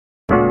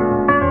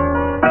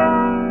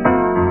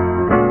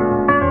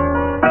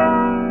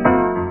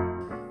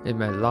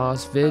my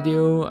last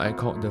video, I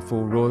called the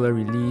full roller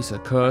release a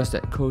curse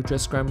that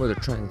coaches scramble to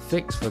try and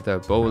fix for their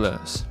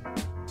bowlers.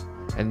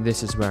 And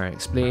this is where I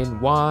explain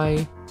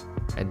why,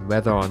 and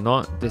whether or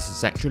not this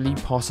is actually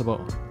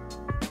possible.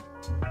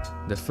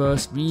 The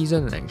first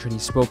reason I actually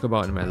spoke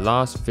about in my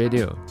last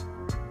video,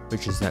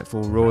 which is that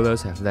full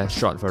rollers have less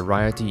shot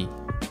variety.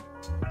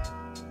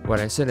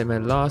 What I said in my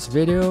last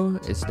video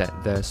is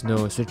that there's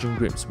no switching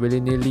grips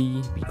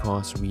willy-nilly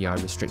because we are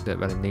restricted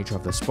by the nature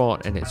of the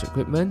sport and its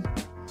equipment,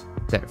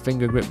 that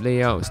finger grip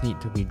layouts need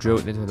to be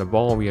drilled into the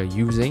ball we are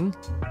using,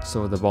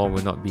 so the ball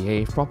will not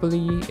behave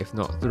properly if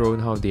not thrown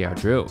how they are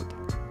drilled.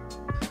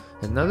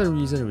 Another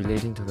reason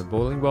relating to the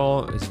bowling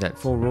ball is that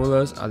full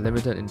rollers are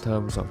limited in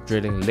terms of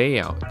drilling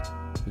layout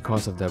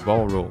because of their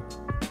ball roll.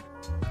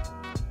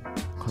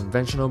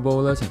 Conventional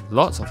bowlers have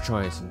lots of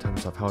choice in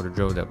terms of how to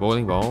drill their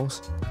bowling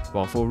balls,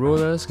 while full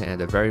rollers can at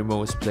the very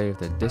most play with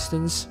the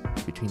distance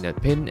between the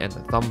pin and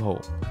the thumb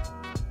hole.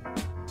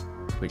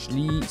 Which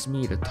leads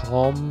me to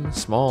Tom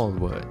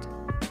Smallwood.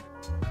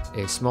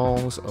 Is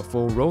Smalls a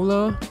full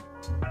roller?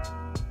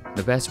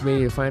 The best way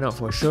to find out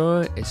for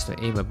sure is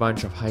to aim a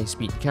bunch of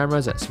high-speed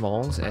cameras at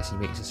Smalls as he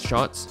makes his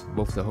shots,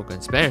 both the hook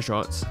and spare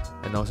shots,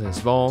 and also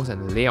his balls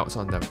and the layouts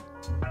on them.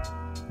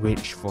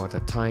 Which for the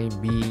time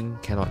being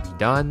cannot be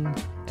done,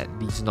 at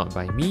least not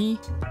by me,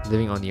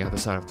 living on the other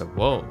side of the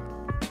world.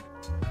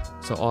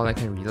 So all I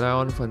can rely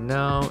on for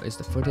now is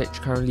the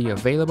footage currently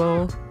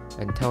available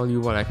and tell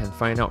you what I can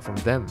find out from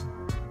them,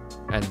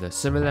 and the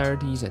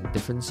similarities and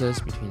differences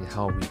between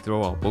how we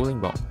throw our bowling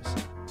balls.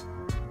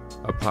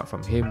 Apart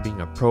from him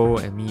being a pro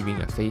and me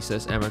being a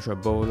faceless amateur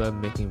bowler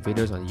making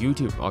videos on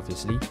YouTube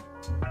obviously.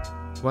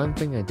 One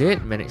thing I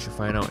did manage to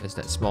find out is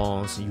that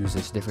Smalls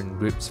uses different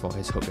grips for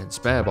his hook and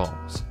spare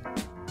balls.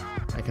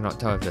 I cannot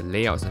tell if the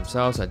layouts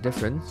themselves are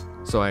different,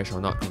 so I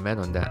shall not comment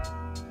on that.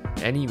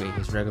 Anyway,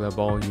 his regular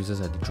ball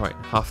uses a Detroit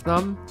half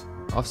thumb,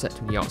 offset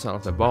to the outside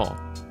of the ball.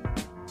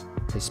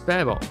 His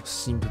spare balls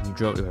seem to be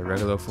drilled with a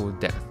regular full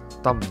depth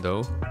thumb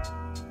though.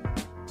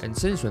 And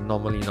since we're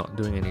normally not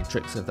doing any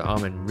tricks with the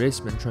arm and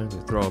wrist when trying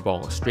to throw a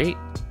ball straight,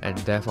 and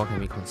therefore can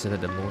be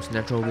considered the most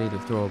natural way to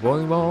throw a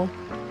bowling ball,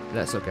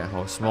 let's look at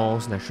how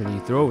Smalls naturally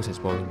throws his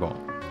bowling ball.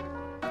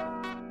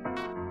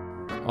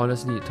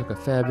 Honestly, it took a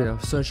fair bit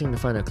of searching to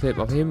find a clip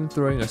of him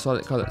throwing a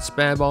solid coloured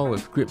spare ball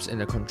with grips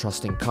in a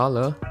contrasting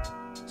colour,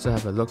 so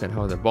have a look at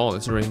how the ball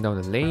is rolling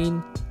down the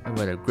lane and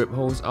where the grip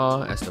holes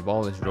are as the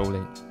ball is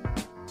rolling.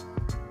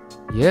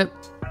 Yep,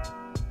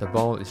 the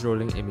ball is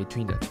rolling in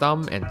between the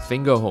thumb and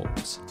finger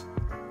holes.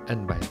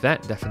 And by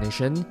that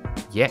definition,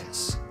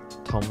 yes,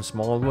 Tom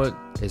Smallwood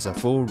is a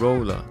full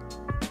roller.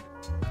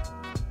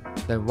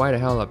 Then why the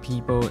hell are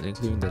people,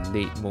 including the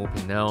late Mo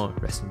Pinell,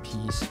 rest in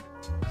peace,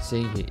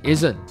 saying he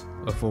isn't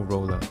a full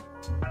roller?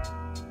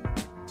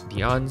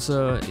 The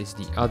answer is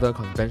the other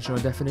conventional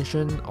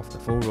definition of the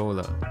full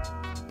roller,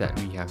 that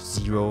we have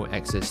zero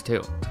axis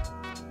tilt.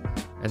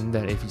 And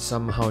that if we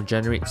somehow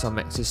generate some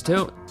axis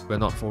tilt, we're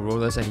not full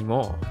rollers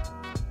anymore.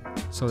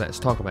 So let's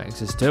talk about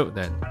axis tilt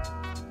then.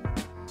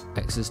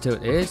 Axis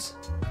tilt is,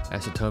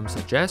 as the term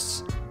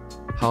suggests,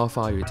 how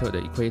far you tilt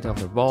the equator of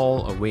the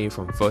ball away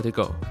from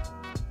vertical.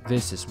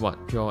 This is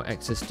what pure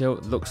axis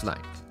tilt looks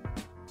like.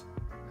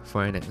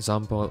 For an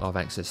example of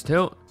axis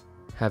tilt,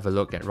 have a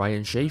look at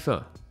Ryan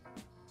Schaefer.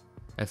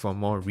 And for a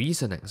more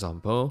recent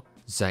example,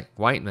 Zach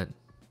Whiteman.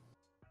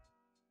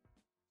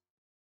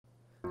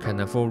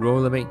 Can a full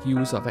roller make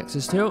use of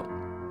axis tilt?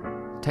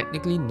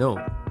 Technically no.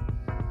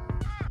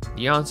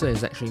 The answer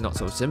is actually not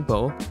so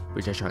simple,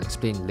 which I shall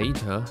explain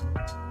later,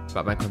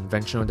 but by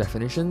conventional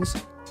definitions,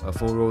 a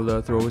full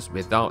roller throws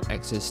without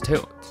axis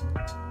tilt.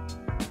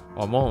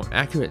 Or more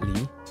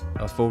accurately,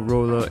 a full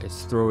roller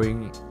is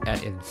throwing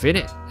at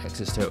infinite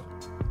axis tilt,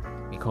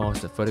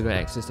 because the vertical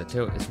axis the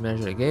tilt is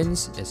measured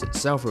against is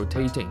itself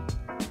rotating.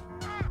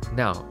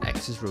 Now,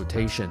 axis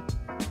rotation.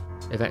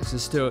 If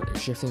axis tilt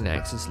is shifting the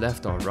axis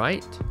left or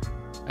right,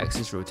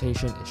 axis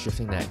rotation is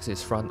shifting the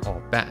axis front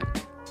or back.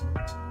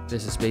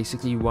 This is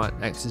basically what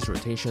axis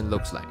rotation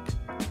looks like.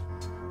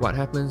 What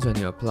happens when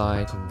you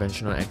apply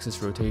conventional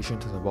axis rotation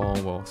to the ball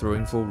while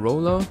throwing full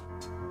roller?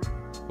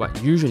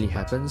 What usually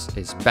happens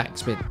is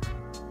backspin,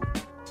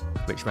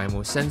 which by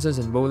most senses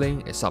in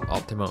bowling is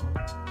suboptimal.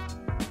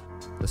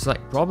 The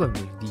slight problem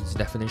with these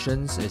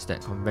definitions is that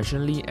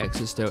conventionally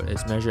axis tilt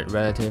is measured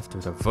relative to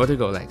the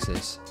vertical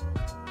axis,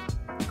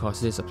 because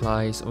this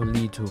applies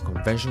only to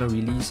conventional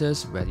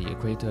releases where the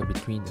equator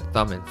between the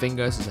thumb and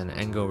fingers is an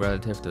angle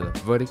relative to the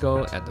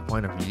vertical at the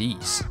point of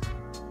release.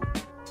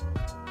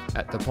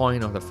 At the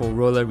point of the full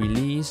roller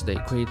release, the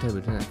equator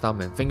between the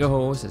thumb and finger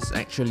holes is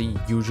actually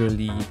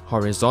usually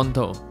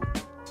horizontal.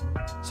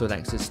 So the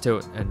axis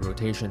tilt and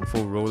rotation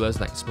full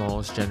rollers like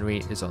Smalls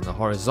generate is on the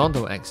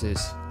horizontal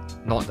axis,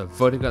 not the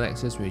vertical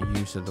axis we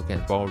use to look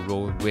at ball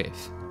roll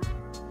with.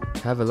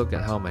 Have a look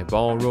at how my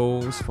ball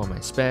rolls for my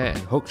spare and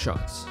hook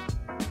shots.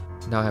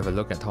 Now have a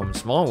look at Tom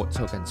Smallwood's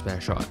hook and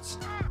spare shots.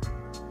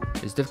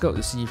 It's difficult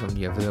to see from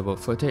the available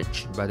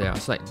footage, but there are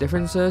slight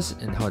differences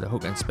in how the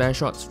hook and spare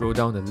shots roll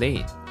down the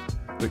lane,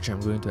 which I'm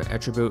going to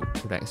attribute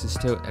to the axis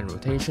tilt and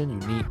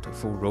rotation unique to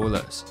full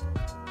rollers.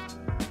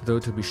 Though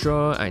to be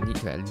sure, I need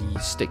to at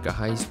least stick a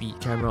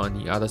high-speed camera on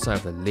the other side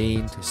of the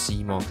lane to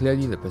see more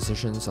clearly the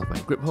positions of my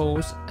grip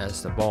holes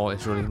as the ball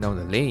is rolling down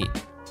the lane,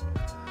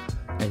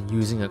 and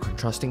using a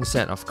contrasting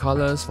set of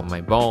colors for my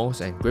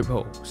balls and grip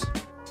holes.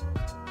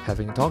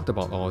 Having talked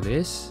about all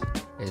this,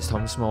 is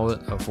Tom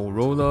Smallwood a full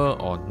roller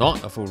or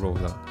not a full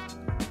roller?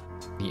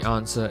 The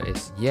answer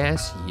is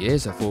yes, he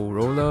is a full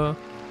roller,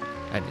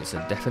 and it's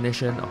a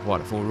definition of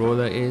what a full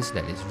roller is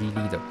that is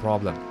really the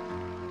problem.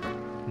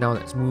 Now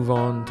let's move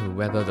on to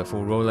whether the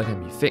full roller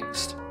can be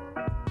fixed.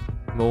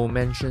 Mo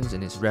mentions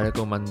in his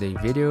Radical Monday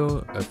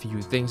video a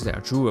few things that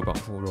are true about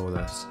full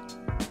rollers.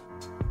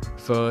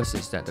 First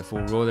is that the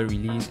full roller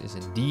release is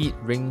indeed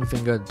ring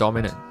finger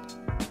dominant.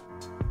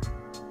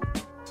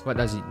 What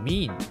does it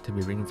mean to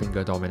be ring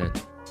finger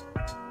dominant?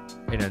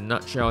 In a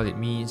nutshell, it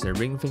means the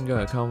ring finger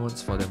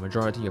accounts for the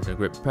majority of the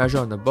grip pressure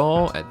on the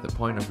ball at the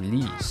point of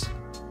release.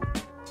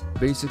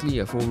 Basically,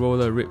 a full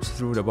roller rips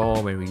through the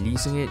ball when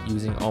releasing it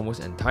using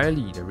almost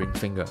entirely the ring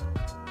finger.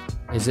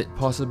 Is it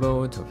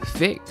possible to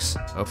fix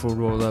a full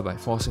roller by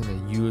forcing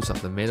the use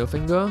of the middle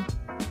finger?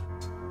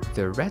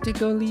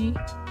 Theoretically,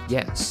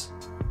 yes.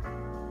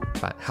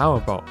 But how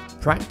about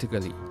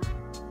practically?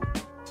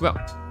 Well,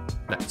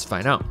 let's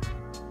find out.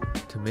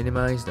 To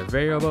minimize the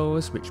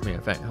variables which may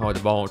affect how the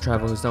ball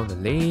travels down the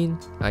lane,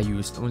 I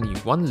used only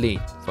one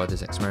lane for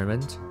this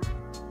experiment.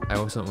 I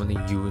also only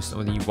used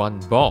only one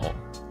ball.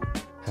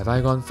 Have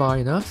I gone far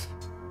enough?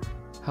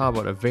 How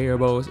about the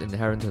variables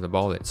inherent to the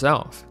ball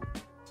itself?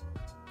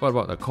 What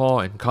about the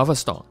core and cover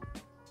stock?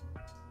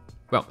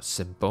 Well,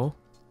 simple.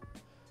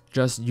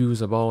 Just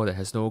use a ball that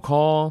has no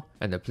core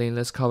and the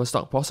planeless cover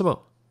stock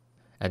possible,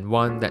 and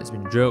one that's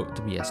been drilled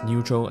to be as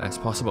neutral as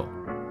possible,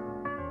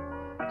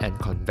 and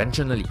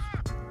conventionally,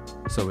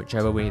 so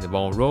whichever way the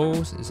ball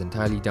rolls is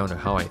entirely down to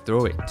how I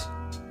throw it.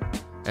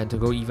 And to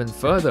go even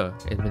further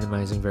in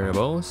minimizing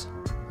variables,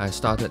 I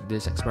started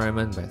this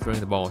experiment by throwing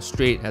the ball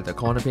straight at the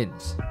corner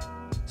pins,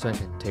 so I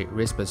can take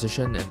wrist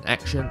position and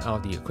action out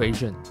of the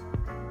equation.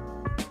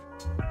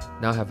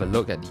 Now have a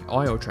look at the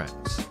oil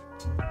tracks,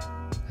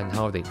 and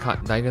how they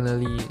cut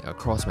diagonally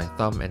across my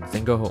thumb and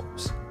finger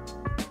holes.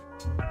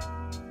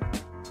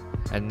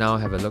 And now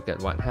have a look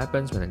at what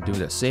happens when I do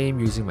the same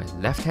using my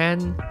left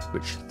hand,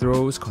 which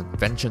throws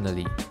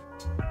conventionally.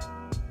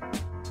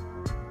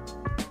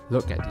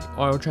 Look at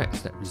the oil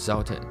tracks that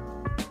resulted,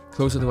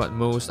 closer to what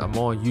most are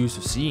more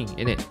used to seeing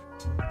in it.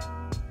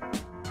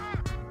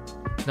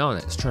 Now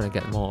let's try to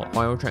get more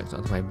oil tracks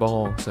onto my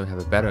ball so we have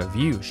a better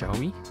view, shall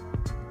we?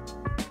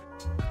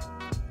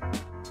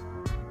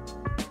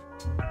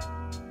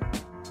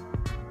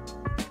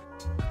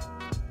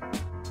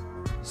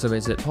 So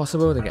is it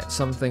possible to get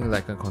something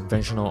like a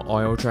conventional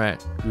oil track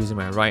using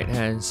my right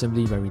hand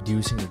simply by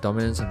reducing the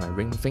dominance of my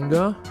ring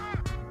finger?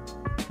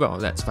 Well,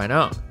 let's find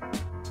out.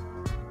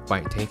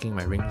 By taking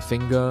my ring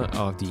finger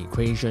out of the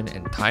equation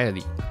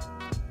entirely.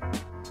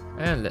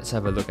 And let's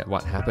have a look at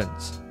what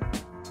happens.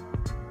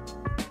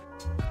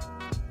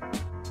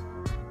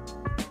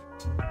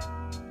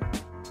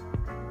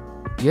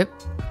 Yep,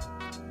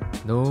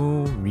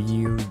 no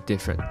real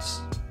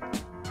difference.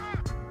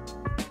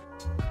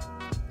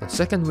 The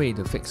second way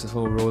to fix a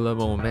full roller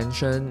Mo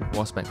mentioned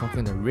was by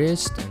cocking the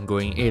wrist and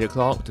going 8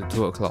 o'clock to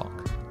 2 o'clock.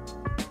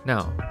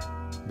 Now,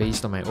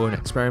 based on my own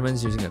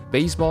experiments using a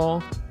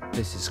baseball,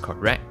 this is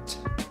correct.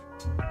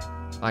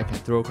 I can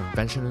throw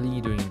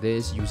conventionally doing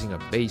this using a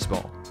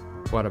baseball.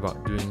 What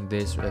about doing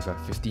this with a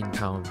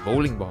 15-pound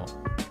bowling ball?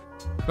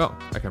 Well,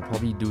 I can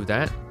probably do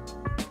that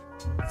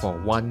for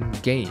one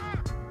game.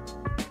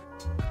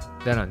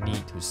 Then I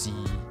need to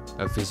see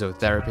a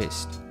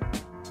physiotherapist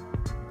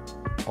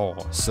or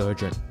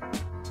surgeon.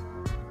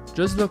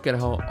 Just look at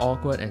how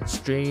awkward and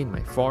strained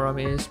my forearm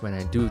is when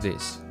I do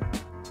this.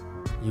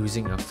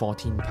 Using a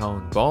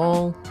 14-pound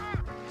ball,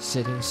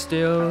 sitting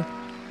still,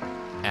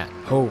 at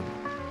home.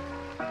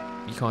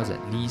 Because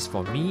at least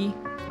for me,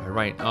 my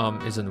right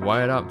arm isn't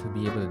wired up to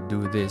be able to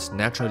do this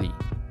naturally.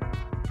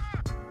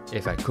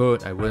 If I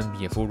could, I wouldn't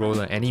be a full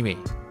roller anyway.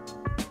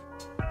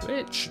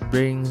 Which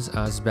brings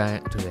us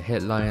back to the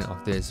headline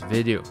of this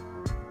video.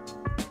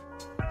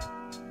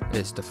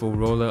 Is the full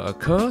roller a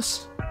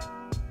curse?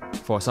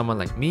 For someone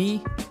like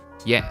me,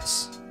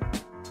 yes.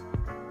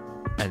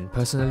 And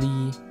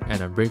personally,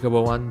 an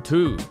unbreakable one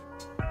too.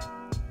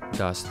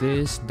 Does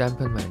this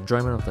dampen my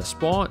enjoyment of the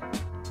sport?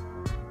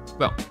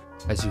 Well,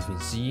 as you've been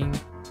seeing,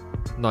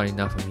 not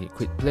enough for me to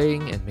quit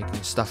playing and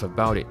making stuff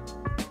about it.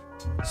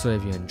 So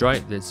if you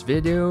enjoyed this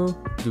video,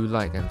 do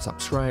like and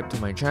subscribe to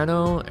my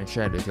channel and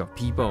share it with your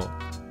people.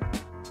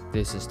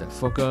 This is the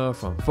Fooker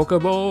from Fooker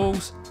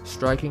Bowls,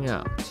 striking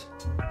out.